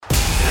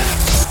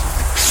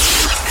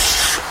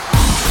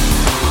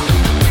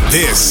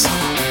This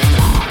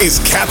is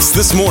Caps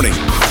This Morning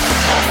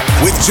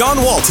with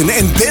John Walton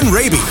and Ben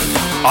Raby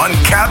on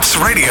Caps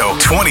Radio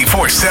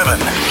 24/7.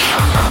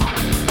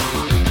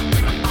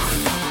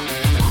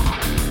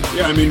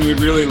 Yeah, I mean, we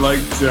really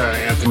liked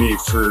Anthony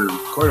for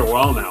quite a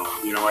while now.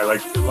 You know, I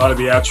like a lot of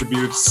the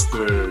attributes,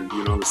 the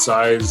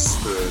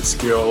size, the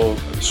skill,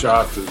 the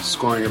shot, the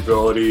scoring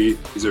ability.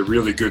 He's a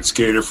really good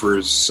skater for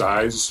his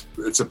size.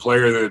 It's a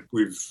player that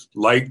we've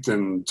liked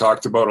and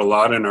talked about a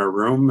lot in our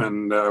room,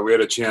 and we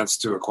had a chance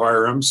to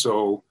acquire him,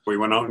 so we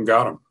went out and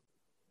got him.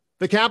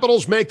 The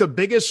Capitals make the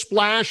biggest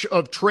splash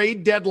of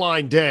trade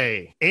deadline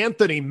day.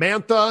 Anthony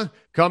Mantha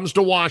comes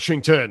to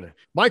Washington.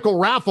 Michael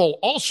Raffl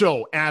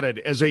also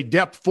added as a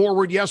depth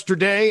forward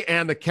yesterday,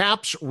 and the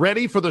Caps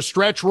ready for the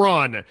stretch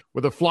run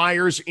with the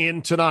Flyers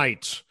in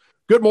tonight.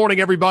 Good morning,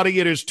 everybody.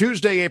 It is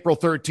Tuesday, April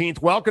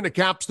 13th. Welcome to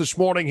Caps This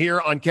Morning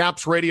here on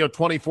Caps Radio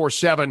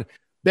 24/7.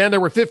 Ben,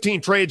 there were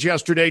 15 trades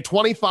yesterday,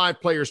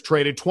 25 players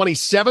traded,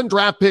 27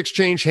 draft picks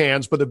changed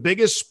hands, but the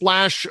biggest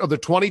splash of the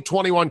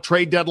 2021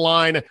 trade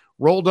deadline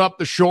rolled up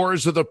the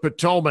shores of the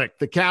Potomac.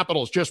 The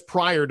Capitals, just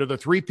prior to the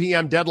 3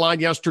 p.m. deadline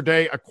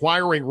yesterday,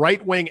 acquiring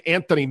right wing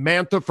Anthony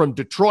Mantha from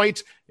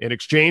Detroit in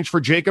exchange for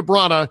Jacob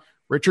Vrana,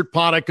 Richard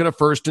Panik, and a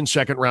first and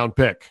second round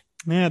pick.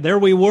 Yeah, there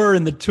we were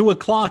in the 2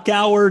 o'clock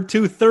hour,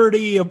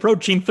 2:30,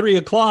 approaching 3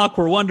 o'clock.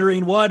 We're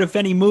wondering what, if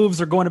any,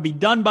 moves are going to be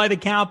done by the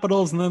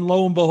Capitals. And then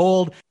lo and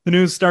behold, the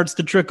news starts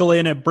to trickle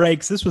in at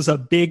breaks. This was a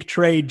big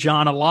trade,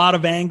 John. A lot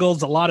of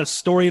angles, a lot of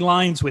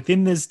storylines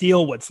within this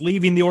deal. What's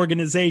leaving the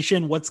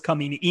organization, what's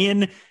coming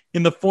in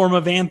the form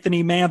of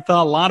Anthony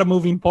Mantha. A lot of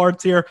moving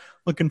parts here.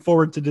 Looking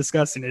forward to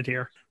discussing it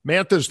here.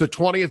 Mantha's the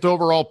 20th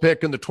overall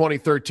pick in the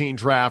 2013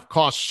 draft.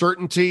 Cost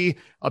certainty,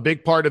 a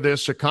big part of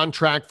this, a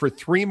contract for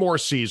 3 more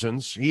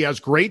seasons. He has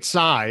great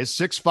size,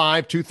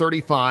 6'5",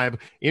 235.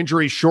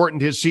 Injuries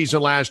shortened his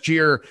season last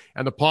year,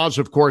 and the pause,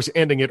 of course,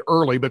 ending it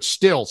early, but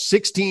still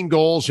 16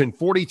 goals in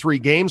 43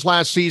 games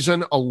last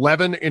season,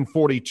 11 in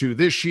 42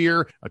 this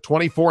year, a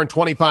 24 and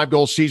 25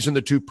 goal season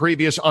the 2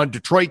 previous on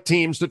Detroit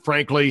teams that,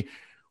 frankly,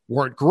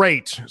 weren't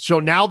great. So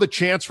now the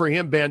chance for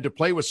him, Ben, to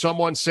play with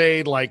someone,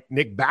 say, like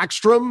Nick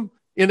Backstrom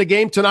in the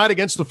game tonight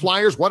against the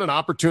Flyers, what an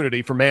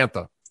opportunity for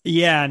Mantha.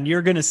 Yeah, and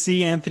you're going to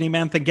see Anthony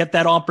Mantha get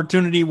that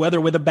opportunity,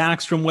 whether with a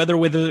Backstrom, whether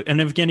with an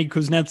Evgeny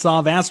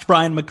Kuznetsov. Asked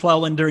Brian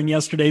McClellan during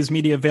yesterday's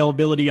media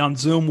availability on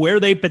Zoom where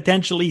they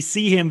potentially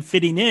see him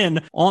fitting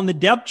in on the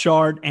depth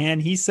chart,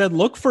 and he said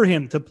look for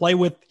him to play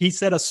with, he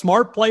said, a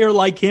smart player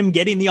like him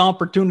getting the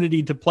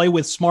opportunity to play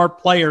with smart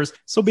players.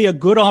 This will be a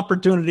good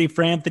opportunity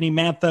for Anthony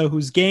Mantha,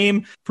 whose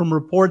game, from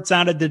reports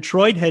out of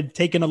Detroit, had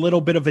taken a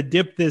little bit of a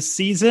dip this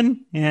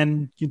season,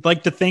 and you'd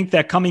like to think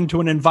that coming to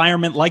an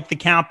environment like the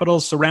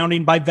Capitals,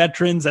 surrounding by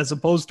veterans as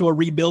opposed to a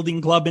rebuilding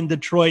club in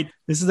Detroit,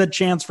 this is a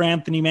chance for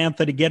Anthony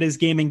Mantha to get his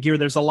game in gear.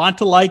 There's a lot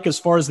to like as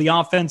far as the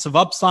offensive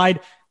upside,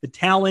 the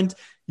talent.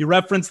 You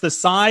reference the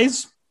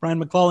size. Brian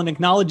McClellan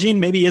acknowledging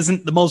maybe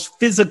isn't the most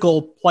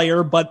physical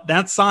player, but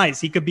that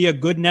size, he could be a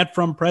good net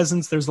front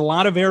presence. There's a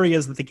lot of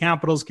areas that the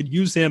Capitals could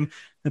use him,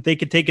 that they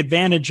could take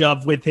advantage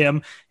of with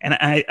him. And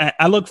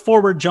I look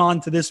forward,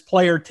 John, to this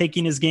player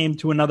taking his game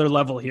to another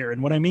level here.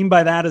 And what I mean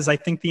by that is I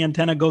think the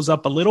antenna goes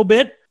up a little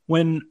bit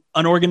when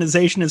an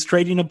organization is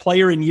trading a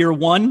player in year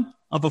 1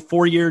 of a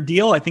 4-year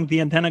deal. I think the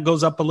antenna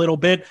goes up a little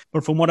bit.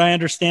 But from what I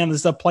understand,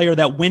 this is a player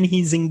that when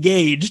he's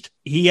engaged,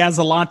 he has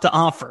a lot to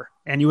offer.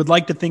 And you would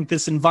like to think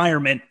this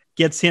environment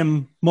gets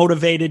him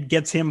motivated,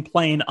 gets him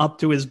playing up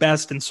to his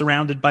best, and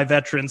surrounded by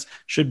veterans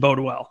should bode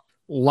well.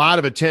 A lot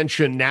of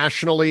attention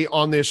nationally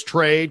on this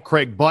trade.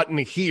 Craig Button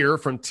here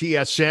from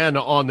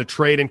TSN on the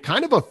trade, and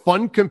kind of a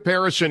fun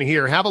comparison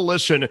here. Have a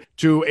listen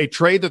to a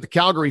trade that the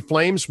Calgary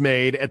Flames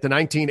made at the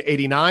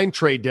 1989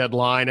 trade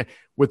deadline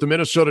with the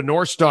Minnesota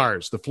North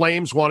Stars. The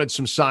Flames wanted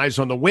some size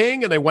on the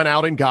wing, and they went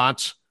out and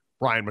got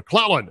Brian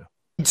McClellan.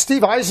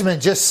 Steve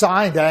Yzerman just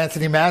signed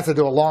Anthony Mantha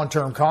to a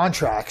long-term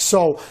contract.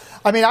 So,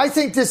 I mean, I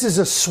think this is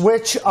a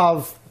switch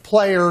of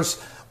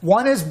players.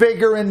 One is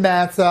bigger in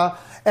Mantha,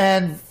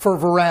 and for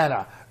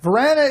Vrana.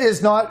 Vrana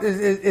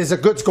is a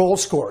good goal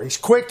scorer. He's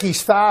quick,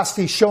 he's fast,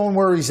 he's shown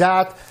where he's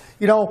at.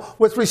 You know,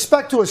 with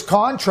respect to his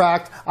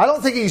contract, I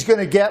don't think he's going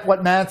to get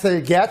what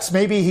Mantha gets.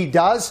 Maybe he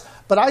does.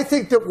 But I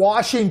think that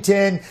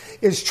Washington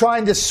is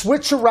trying to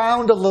switch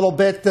around a little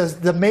bit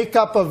the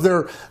makeup of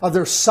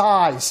their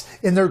size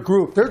in their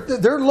group.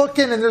 They're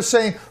looking and they're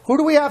saying, who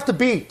do we have to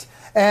beat?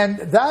 And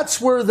that's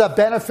where the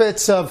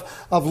benefits of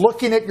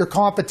looking at your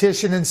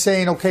competition and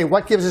saying, okay,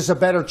 what gives us a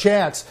better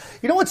chance?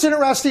 You know what's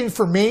interesting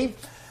for me?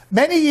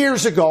 Many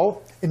years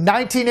ago, in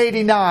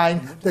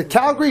 1989, the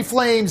Calgary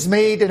Flames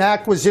made an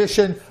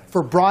acquisition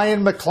for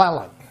Brian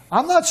McClellan.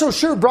 I'm not so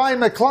sure Brian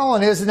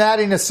McClellan isn't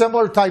adding a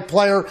similar type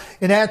player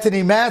in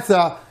Anthony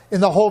Mantha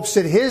in the hopes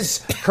that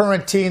his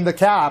current team, the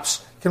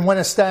Caps, can win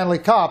a Stanley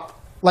Cup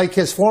like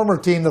his former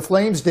team, the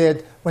Flames,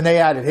 did when they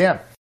added him.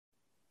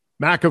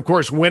 Mac, of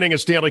course, winning a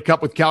Stanley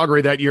Cup with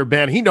Calgary that year,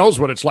 Ben. He knows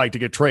what it's like to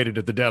get traded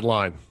at the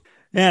deadline.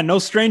 Yeah, no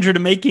stranger to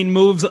making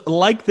moves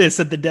like this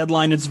at the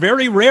deadline. It's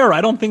very rare.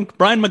 I don't think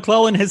Brian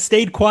McClellan has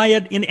stayed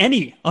quiet in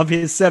any of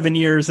his 7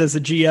 years as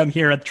a GM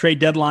here at trade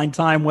deadline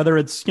time, whether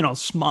it's,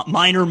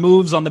 minor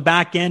moves on the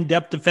back end,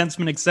 depth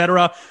defenseman,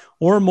 etc.,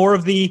 or more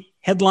of the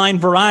headline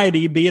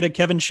variety, be it a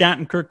Kevin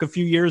Shattenkirk a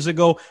few years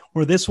ago,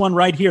 or this one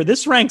right here.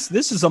 This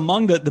is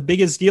among the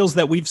biggest deals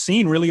that we've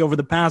seen really over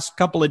the past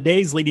couple of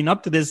days leading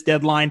up to this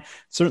deadline.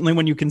 Certainly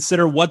when you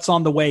consider what's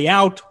on the way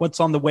out, what's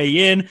on the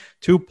way in,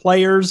 two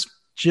players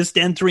just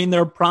entering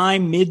their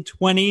prime,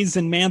 mid-20s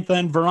in Mantha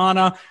and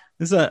Vrana.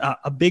 This is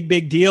a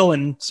big deal.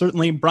 And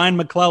certainly Brian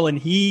McClellan,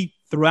 he,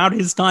 throughout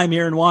his time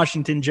here in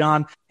Washington,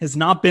 John, has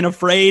not been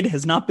afraid,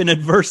 has not been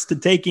adverse to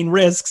taking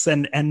risks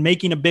and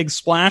making a big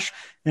splash.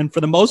 And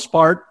for the most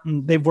part,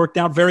 they've worked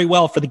out very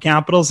well for the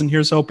Capitals. And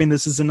here's hoping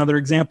this is another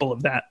example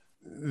of that.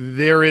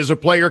 There is a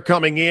player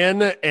coming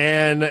in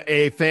and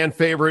a fan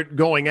favorite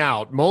going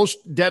out.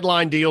 Most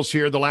deadline deals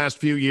here the last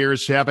few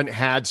years haven't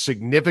had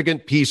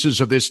significant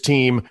pieces of this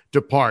team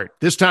depart.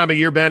 This time of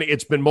year, Ben,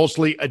 it's been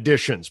mostly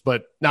additions,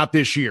 but not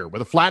this year.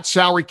 With a flat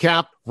salary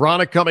cap,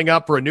 Vrana coming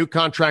up for a new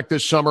contract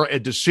this summer, a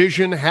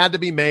decision had to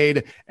be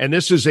made, and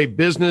this is a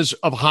business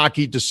of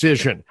hockey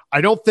decision.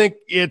 I don't think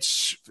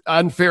it's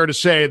unfair to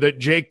say that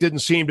Jake didn't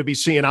seem to be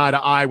seeing eye to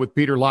eye with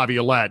Peter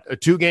Laviolette. A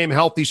 2-game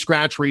healthy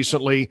scratch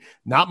recently,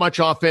 not much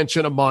offense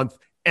in a month.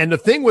 And the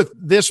thing with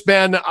this,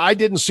 Ben, I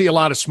didn't see a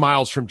lot of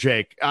smiles from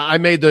Jake. I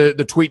made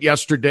the tweet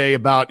yesterday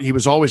about he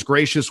was always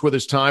gracious with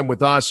his time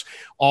with us,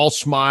 all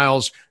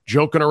smiles,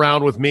 joking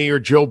around with me or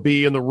Joe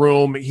B in the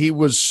room. He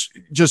was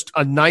just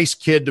a nice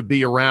kid to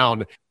be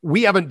around.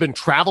 We haven't been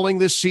traveling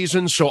this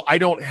season, so I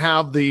don't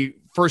have the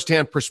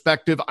firsthand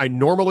perspective I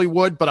normally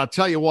would, but I'll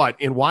tell you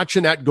what, in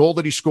watching that goal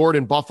that he scored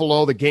in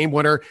Buffalo, the game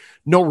winner,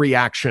 no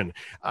reaction,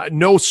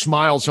 no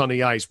smiles on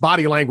the ice.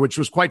 Body language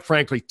was quite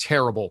frankly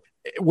terrible.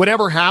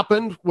 Whatever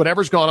happened,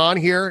 whatever's gone on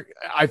here,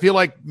 I feel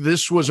like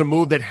this was a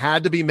move that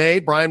had to be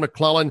made. Brian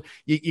McClellan,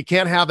 you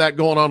can't have that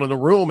going on in the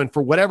room. And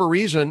for whatever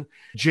reason,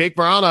 Jake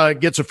Vrana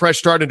gets a fresh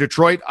start in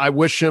Detroit. I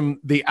wish him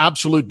the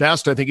absolute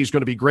best. I think he's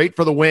going to be great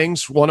for the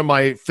Wings, one of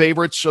my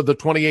favorites of the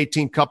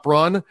 2018 Cup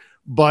run.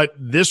 But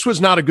this was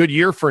not a good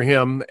year for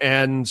him,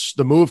 and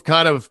the move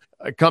kind of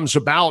comes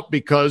about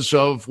because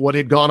of what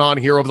had gone on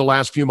here over the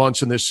last few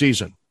months in this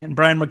season. And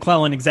Brian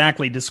McClellan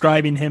exactly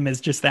describing him as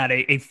just that,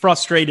 a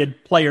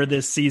frustrated player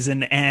this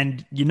season.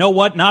 And you know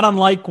what? Not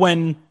unlike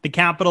when the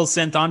Capitals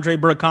sent Andre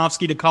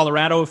Burakovsky to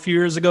Colorado a few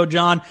years ago,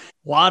 John,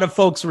 a lot of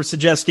folks were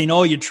suggesting,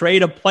 you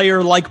trade a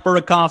player like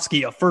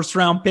Burakovsky, a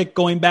first-round pick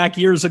going back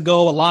years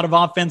ago, a lot of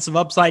offensive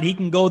upside. He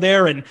can go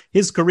there and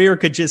his career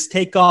could just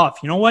take off.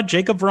 You know what?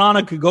 Jacob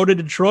Vrana could go to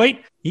Detroit.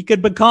 He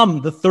could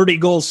become the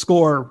 30-goal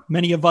scorer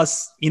many of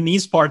us in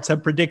these parts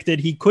have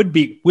predicted he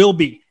will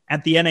be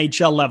at the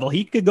NHL level.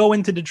 He could go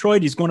into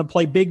Detroit. He's going to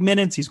play big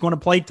minutes. He's going to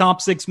play top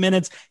 6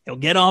 minutes. He'll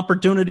get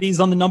opportunities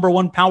on the number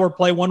 1 power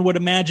play, one would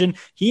imagine.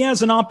 He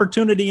has an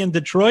opportunity in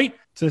Detroit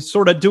to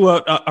sort of do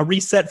a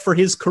reset for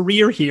his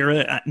career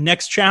here,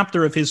 next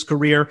chapter of his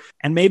career,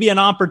 and maybe an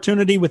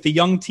opportunity with the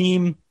young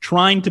team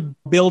trying to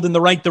build in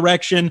the right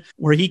direction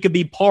where he could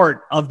be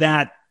part of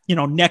that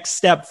next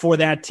step for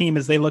that team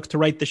as they look to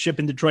right the ship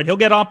in Detroit. He'll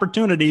get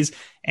opportunities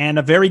and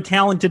a very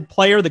talented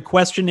player. The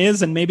question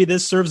is, and maybe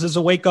this serves as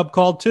a wake-up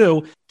call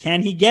too,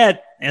 can he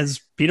get, as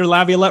Peter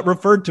Laviolette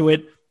referred to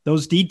it,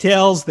 those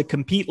details, the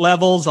compete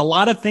levels, a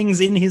lot of things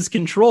in his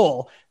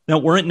control that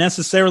weren't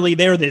necessarily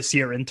there this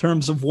year in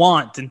terms of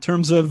want, in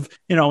terms of,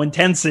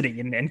 intensity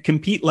and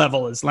compete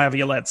level, as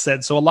Laviolette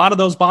said. So a lot of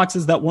those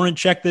boxes that weren't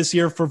checked this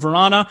year for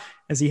Vrana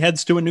as he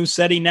heads to a new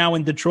setting now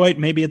in Detroit.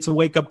 Maybe it's a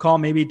wake-up call.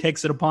 Maybe he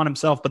takes it upon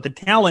himself. But the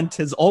talent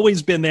has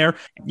always been there.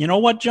 You know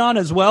what, John,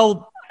 as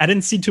well? I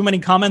didn't see too many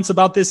comments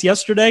about this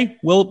yesterday.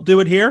 We'll do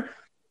it here.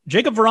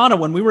 Jacob Vrana,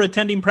 when we were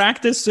attending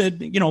practice,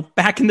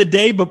 back in the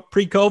day, but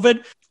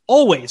pre-COVID,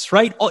 always,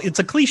 right? It's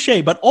a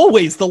cliche, but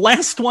always the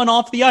last one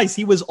off the ice.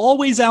 He was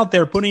always out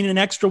there putting in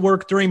extra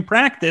work during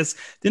practice.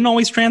 Didn't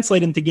always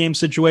translate into game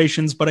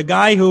situations, but a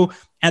guy who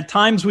at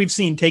times we've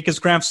seen take his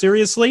craft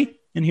seriously.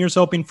 And here's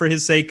hoping for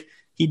his sake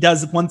he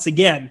does once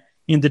again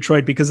in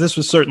Detroit, because this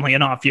was certainly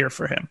an off year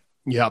for him.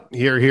 Yep,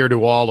 here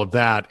to all of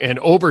that. And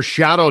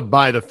overshadowed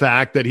by the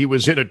fact that he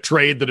was in a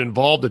trade that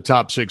involved a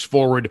top 6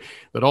 forward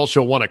that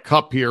also won a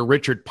cup here.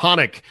 Richard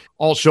Panik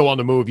also on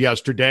the move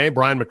yesterday.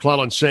 Brian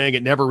McClellan saying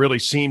it never really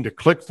seemed to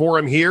click for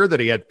him here, that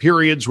he had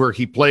periods where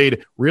he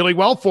played really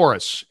well for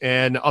us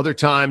and other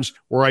times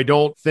where I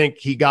don't think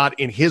he got,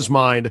 in his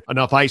mind,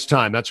 enough ice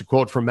time. That's a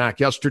quote from Mac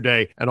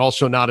yesterday, and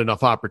also not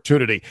enough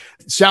opportunity.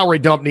 Salary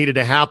dump needed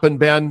to happen,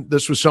 Ben.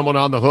 This was someone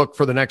on the hook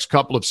for the next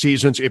couple of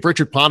seasons. If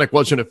Richard Panik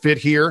wasn't a fit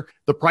here,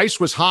 the price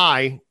was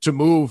high to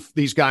move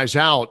these guys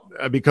out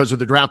because of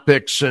the draft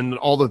picks and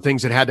all the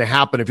things that had to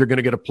happen if you're going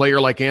to get a player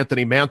like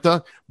Anthony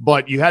Mantha.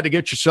 But you had to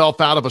get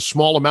yourself out of a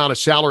small amount of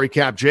salary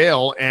cap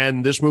jail,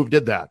 and this move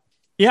did that.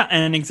 Yeah,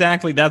 and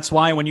exactly. That's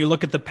why when you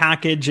look at the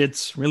package,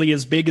 it's really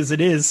as big as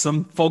it is.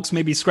 Some folks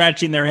may be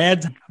scratching their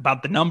heads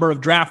about the number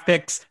of draft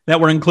picks that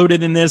were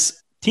included in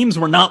this. teams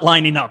were not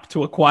lining up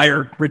to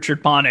acquire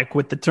Richard Panik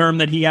with the term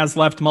that he has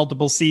left,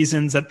 multiple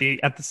seasons at the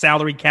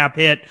salary cap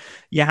hit.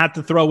 You had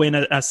to throw in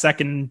a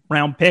second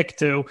round pick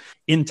to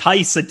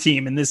entice a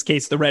team, in this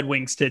case, the Red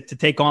Wings, to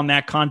take on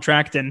that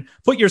contract and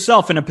put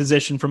yourself in a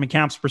position from a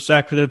Caps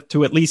perspective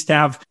to at least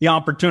have the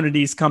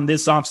opportunities come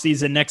this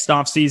offseason, next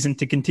offseason,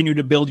 to continue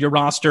to build your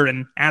roster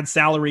and add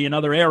salary in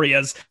other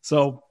areas.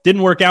 So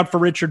didn't work out for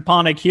Richard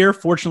Panik here.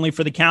 Fortunately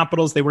for the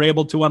Capitals, they were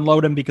able to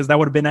unload him, because that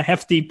would have been a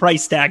hefty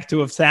price tag to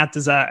have sat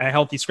as a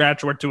healthy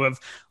scratch, or to have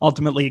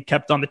ultimately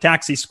kept on the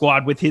taxi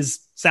squad with his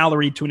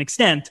salary to an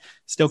extent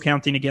still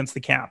counting against the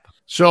cap.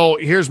 So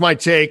here's my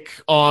take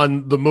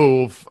on the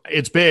move.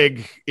 It's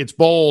big. It's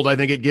bold. I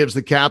think it gives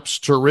the Caps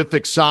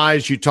terrific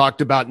size. You talked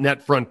about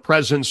net front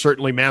presence.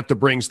 Certainly Mantha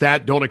brings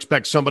that. Don't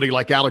expect somebody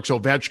like Alex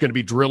Ovechkin to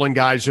be drilling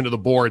guys into the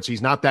boards.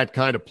 He's not that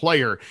kind of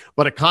player.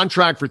 But a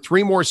contract for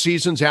 3 more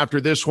seasons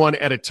after this one,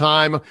 at a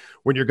time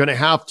when you're going to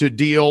have to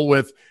deal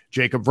with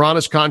Jacob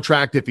Vrana's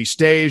contract. If he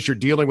stays, you're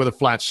dealing with a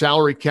flat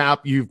salary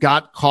cap. You've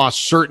got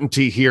cost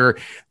certainty here.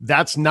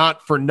 That's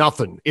not for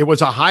nothing. It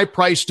was a high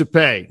price to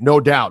pay,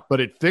 no doubt, but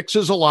it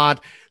fixes a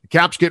lot. The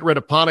Caps get rid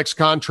of Panik's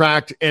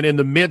contract, and in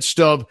the midst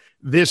of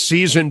this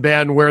season,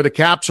 Ben, where the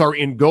Caps are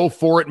in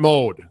go-for-it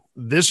mode,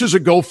 this is a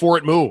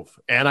go-for-it move,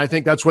 and I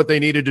think that's what they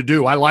needed to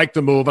do. I like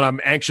the move, and I'm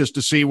anxious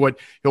to see what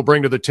he'll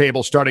bring to the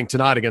table starting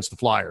tonight against the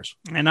Flyers.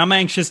 And I'm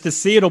anxious to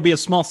see. It'll be a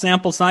small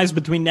sample size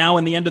between now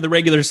and the end of the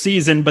regular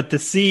season, but to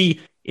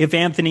see if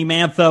Anthony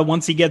Mantha,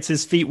 once he gets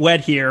his feet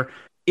wet here,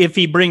 if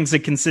he brings a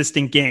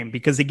consistent game.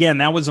 Because, again,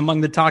 that was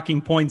among the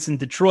talking points in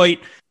Detroit.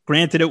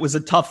 Granted, it was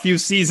a tough few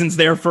seasons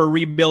there for a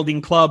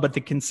rebuilding club, but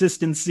the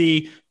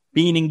consistency,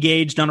 being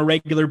engaged on a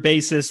regular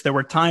basis. There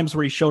were times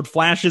where he showed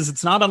flashes.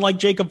 It's not unlike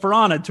Jacob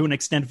Vrana to an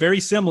extent, very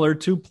similar.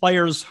 2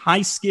 players,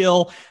 high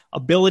skill,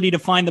 ability to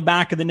find the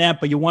back of the net,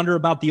 but you wonder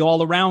about the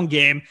all-around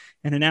game.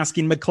 And in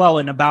asking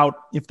McClellan about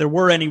if there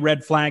were any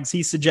red flags,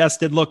 he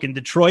suggested, look, in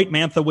Detroit,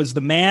 Mantha was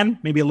the man,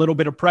 maybe a little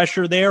bit of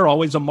pressure there,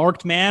 always a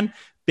marked man.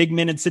 Big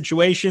minute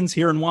situations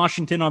here in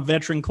Washington on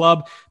veteran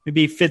club.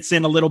 Maybe he fits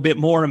in a little bit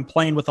more, and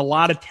playing with a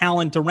lot of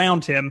talent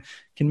around him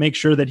can make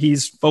sure that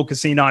he's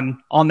focusing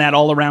on that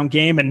all-around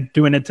game and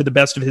doing it to the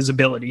best of his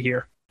ability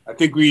here. I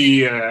think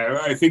we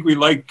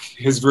like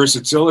his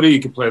versatility. He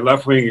can play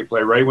left wing, he can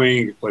play right wing,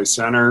 he can play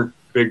center.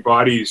 Big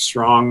body, he's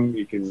strong,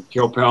 he can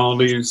kill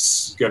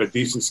penalties, he's got a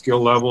decent skill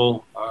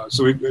level.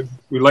 So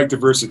we like the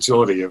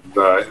versatility of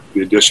the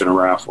addition of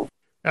Raffl.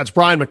 That's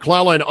Brian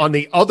McClellan on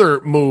the other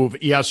move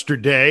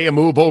yesterday, a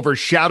move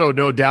overshadowed,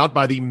 no doubt,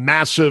 by the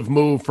massive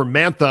move for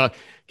Mantha.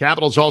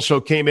 Capitals also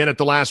came in at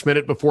the last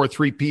minute before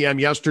 3 p.m.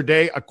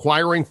 yesterday,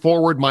 acquiring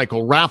forward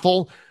Michael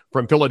Raffl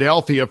from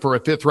Philadelphia for a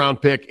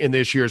 5th-round pick in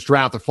this year's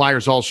draft. The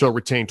Flyers also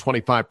retained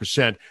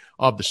 25%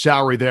 of the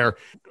salary there.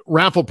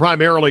 Raffl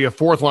primarily a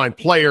 4th-line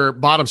player,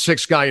 bottom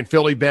 6 guy in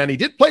Philly, Ben. He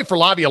did play for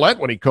Laviolette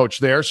when he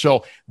coached there,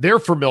 so they're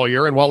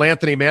familiar. And while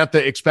Anthony Mantha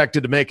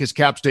expected to make his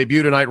Caps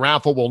debut tonight,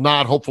 Raffl will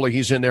not. Hopefully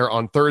he's in there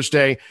on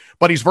Thursday.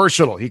 But he's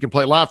versatile. He can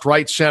play left,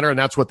 right, center, and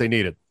that's what they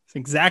needed. It's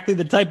exactly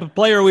the type of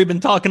player we've been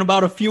talking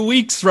about a few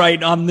weeks,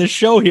 right, on this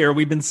show here.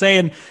 We've been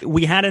saying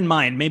we had in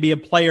mind maybe a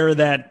player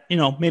that,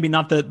 maybe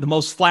not the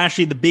most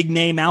flashy, the big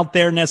name out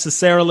there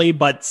necessarily,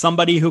 but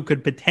somebody who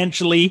could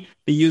potentially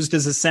be used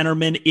as a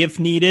centerman if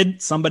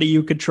needed, somebody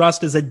you could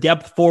trust as a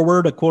depth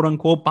forward, a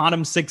quote-unquote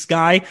bottom 6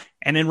 guy.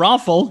 And in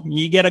Raffl,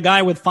 you get a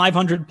guy with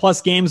 500-plus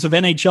games of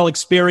NHL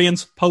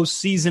experience,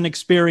 postseason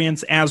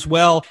experience as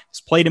well. He's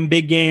played in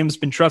big games,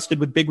 been trusted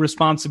with big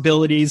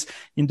responsibilities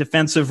in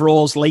defensive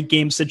roles,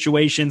 late-game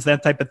situations,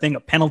 that type of thing, a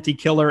penalty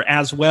killer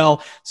as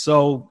well.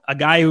 So a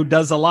guy who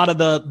does a lot of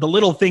the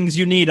little things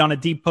you need on a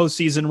deep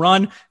postseason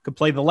run, could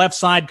play the left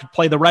side, could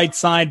play the right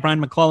side. Brian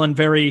McClellan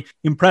very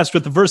impressed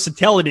with the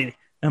versatility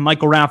that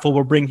Michael Raffl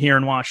will bring here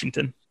in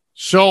Washington.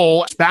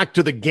 So back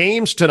to the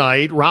games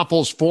tonight.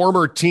 Raffl's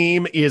former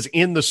team is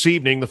in this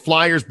evening. The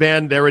Flyers,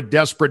 Ben, they're a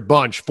desperate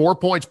bunch. 4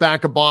 points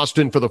back of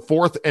Boston for the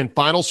 4th and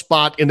final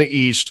spot in the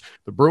East.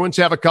 The Bruins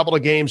have a couple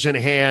of games in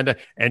hand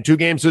and 2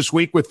 games this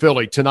week with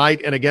Philly,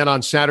 tonight and again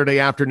on Saturday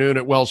afternoon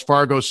at Wells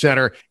Fargo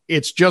Center.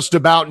 It's just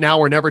about now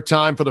or never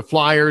time for the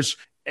Flyers.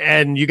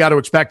 And you got to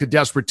expect a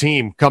desperate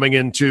team coming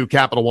into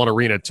Capital One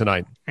Arena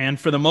tonight. And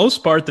for the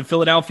most part, the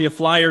Philadelphia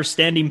Flyers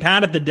standing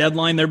pat at the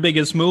deadline. Their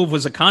biggest move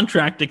was a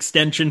contract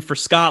extension for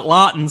Scott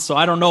Laughton. So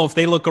I don't know if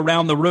they look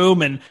around the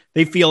room and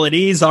they feel at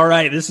ease. All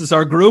right, this is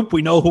our group.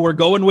 We know who we're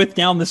going with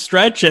down the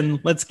stretch, and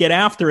let's get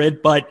after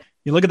it. But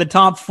you look at the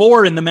top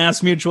 4 in the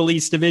Mass Mutual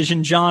East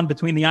Division, John,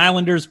 between the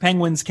Islanders,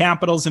 Penguins,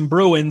 Capitals, and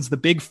Bruins, the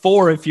big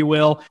 4, if you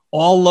will,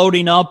 all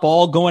loading up,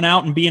 all going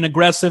out and being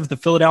aggressive. The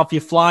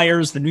Philadelphia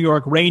Flyers, the New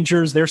York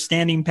Rangers, they're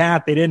standing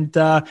pat. They didn't,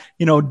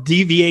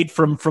 deviate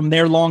from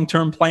their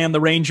long-term plan,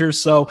 the Rangers.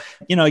 So,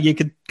 you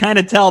could kind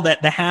of tell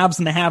that the haves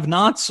and the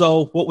have-nots.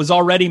 So what was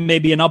already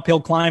maybe an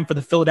uphill climb for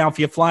the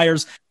Philadelphia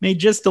Flyers made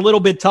just a little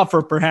bit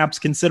tougher, perhaps,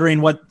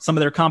 considering what some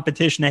of their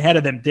competition ahead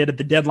of them did at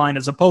the deadline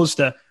as opposed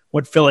to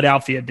what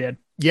Philadelphia did.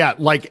 Yeah,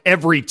 like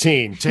every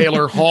team.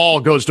 Taylor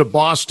Hall goes to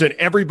Boston.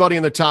 Everybody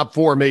in the top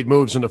 4 made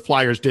moves and the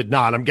Flyers did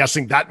not. I'm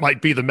guessing that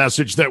might be the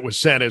message that was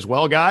sent as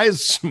well,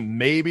 guys.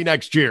 Maybe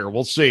next year.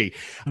 We'll see.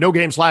 No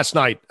games last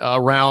night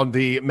around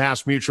the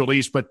Mass Mutual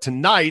East, but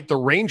tonight the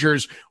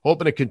Rangers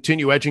hoping to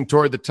continue edging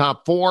toward the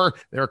top 4.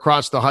 They're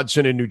across the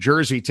Hudson in New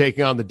Jersey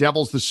taking on the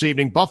Devils this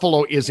evening.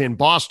 Buffalo is in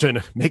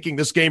Boston, making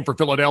this game for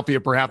Philadelphia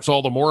perhaps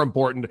all the more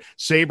important.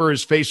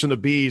 Sabres facing the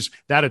Bees.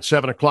 That at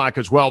 7 o'clock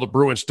as well. The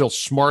Bruins still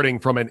smarting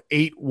from an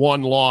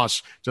 8-1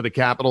 loss to the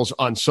Capitals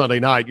on Sunday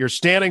night. Your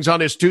standings on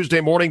this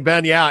Tuesday morning,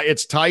 Ben, yeah,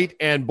 it's tight,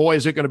 and boy,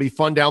 is it going to be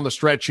fun down the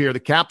stretch here. The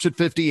Caps at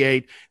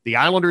 58, the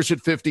Islanders at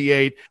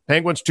 58,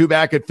 Penguins 2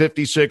 back at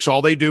 56.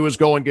 All they do is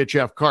go and get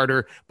Jeff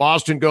Carter.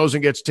 Boston goes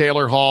and gets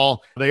Taylor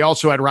Hall. They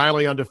also had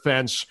Riley on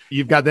defense.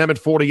 You've got them at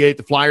 48,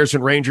 the Flyers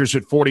and Rangers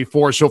at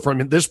 44. So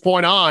from this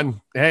point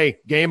on, hey,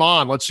 game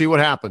on. Let's see what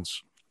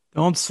happens.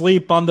 Don't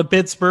sleep on the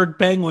Pittsburgh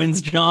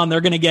Penguins, John. They're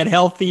going to get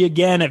healthy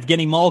again.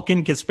 Evgeny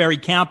Malkin, Kasperi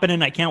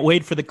Kapanen. I can't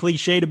wait for the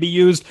cliche to be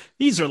used.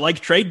 These are like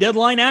trade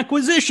deadline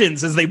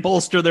acquisitions as they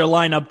bolster their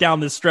lineup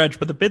down the stretch.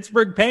 But the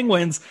Pittsburgh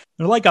Penguins,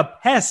 they're like a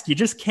pest. You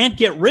just can't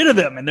get rid of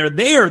them. And they're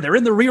there. They're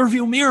in the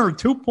rearview mirror,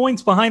 2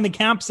 points behind the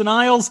Caps and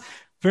Isles.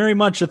 Very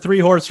much a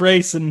 3-horse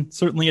race and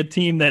certainly a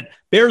team that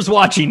bears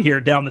watching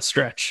here down the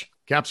stretch.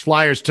 Caps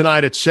Flyers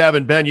tonight at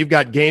 7. Ben, you've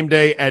got game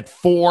day at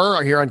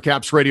 4 here on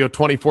Caps Radio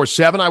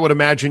 24/7. I would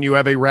imagine you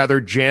have a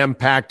rather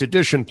jam-packed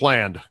edition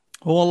planned.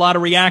 A whole lot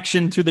of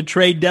reaction to the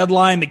trade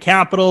deadline, the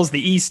Capitals,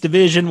 the East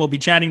Division. We'll be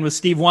chatting with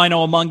Steve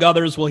Wino, among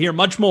others. We'll hear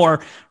much more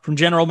from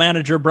General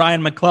Manager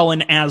Brian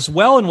McClellan as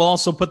well, and we'll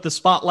also put the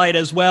spotlight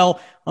as well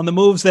on the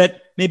moves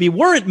that maybe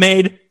weren't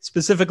made,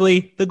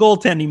 specifically the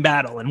goaltending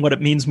battle and what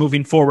it means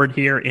moving forward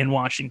here in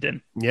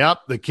Washington. Yep,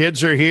 the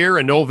kids are here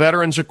and no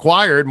veterans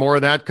acquired. More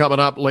of that coming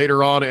up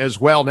later on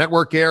as well.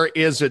 Network Air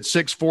is at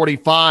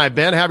 6:45.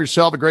 Ben, have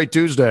yourself a great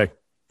Tuesday.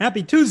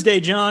 Happy Tuesday,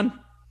 John.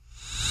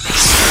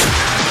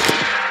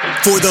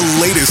 For the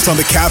latest on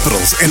the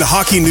Capitals and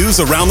hockey news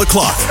around the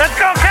clock. Let's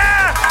go,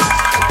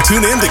 Caps!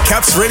 Tune in to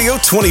Caps Radio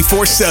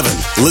 24/7.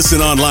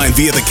 Listen online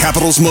via the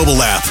Capitals mobile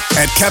app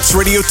at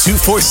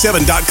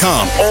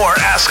capsradio247.com Or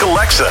ask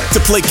Alexa to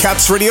play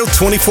Caps Radio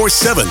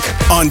 24/7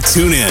 on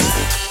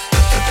TuneIn.